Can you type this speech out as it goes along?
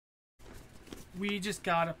We just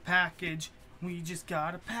got a package. We just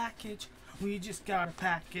got a package. We just got a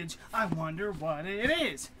package. I wonder what it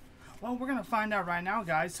is. Well, we're going to find out right now,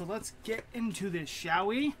 guys. So let's get into this, shall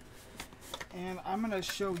we? And I'm going to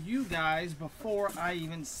show you guys before I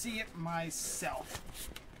even see it myself.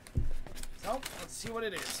 So, let's see what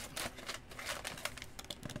it is.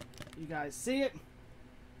 You guys see it?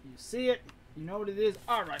 You see it? You know what it is?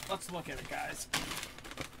 Alright, let's look at it, guys.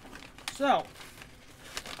 So,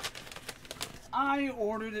 I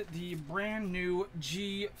ordered the brand new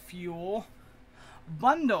Gfuel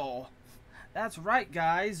bundle. That's right,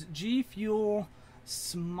 guys. Gfuel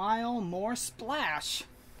Smile More Splash.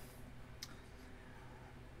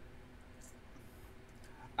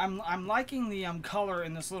 I'm liking the color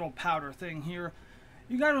in this little powder thing here.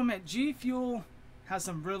 You gotta admit, Gfuel has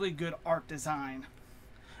some really good art design.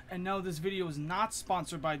 And no, this video is not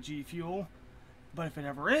sponsored by Gfuel, but if it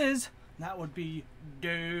ever is, that would be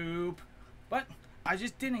dope. But I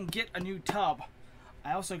just didn't get a new tub.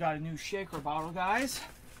 I also got a new shaker bottle, guys.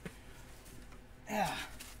 Yeah,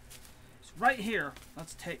 it's right here.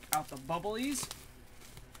 Let's take out the bubblies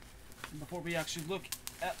before we actually look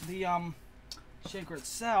at the shaker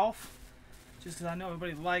itself, just because I know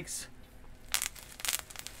everybody likes.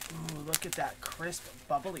 Ooh, look at that crisp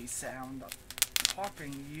bubbly sound.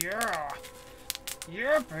 Popping, yeah,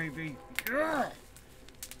 yeah, baby, yeah,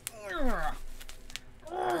 yeah.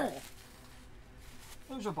 Oh.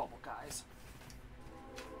 There's your bubble, guys.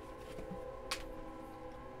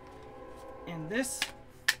 And this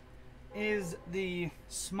is the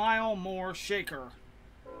Smile More shaker.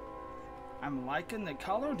 I'm liking the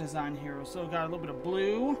color design here. So it got a little bit of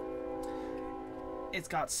blue. It's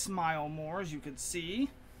got Smile More, as you can see.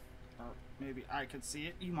 Or maybe I could see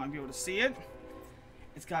it. You might be able to see it.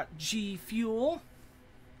 It's got Gfuel.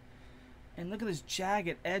 And look at these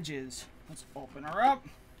jagged edges. Let's open her up.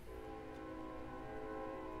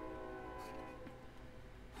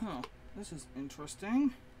 Huh, this is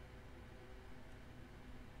interesting.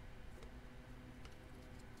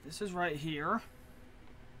 This is right here.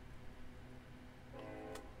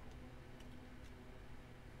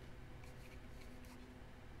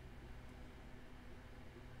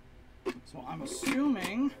 So I'm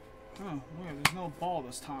assuming, oh, weird, there's no ball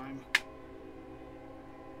this time.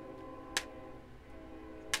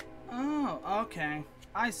 Oh, okay,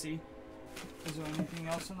 I see. Is there anything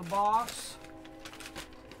else in the box?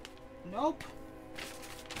 Nope.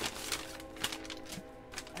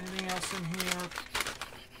 Anything else in here?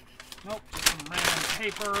 Nope, just some random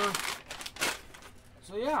paper.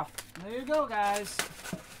 So yeah, there you go, guys.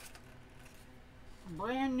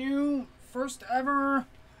 Brand new, first ever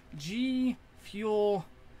Gfuel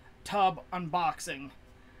tub unboxing.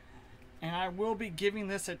 And I will be giving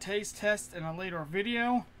this a taste test in a later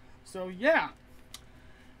video. So yeah,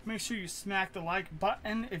 make sure you smack the like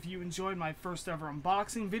button if you enjoyed my first ever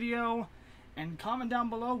unboxing video. And comment down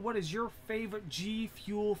below, what is your favorite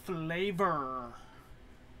Gfuel flavor?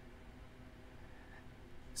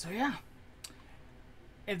 So yeah,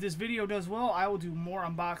 if this video does well, I will do more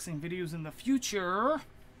unboxing videos in the future.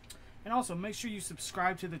 And also, make sure you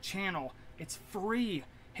subscribe to the channel. It's free.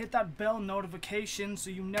 Hit that bell notification so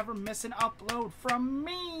you never miss an upload from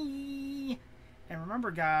me. And remember,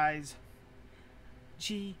 guys,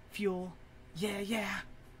 Gfuel, yeah, yeah.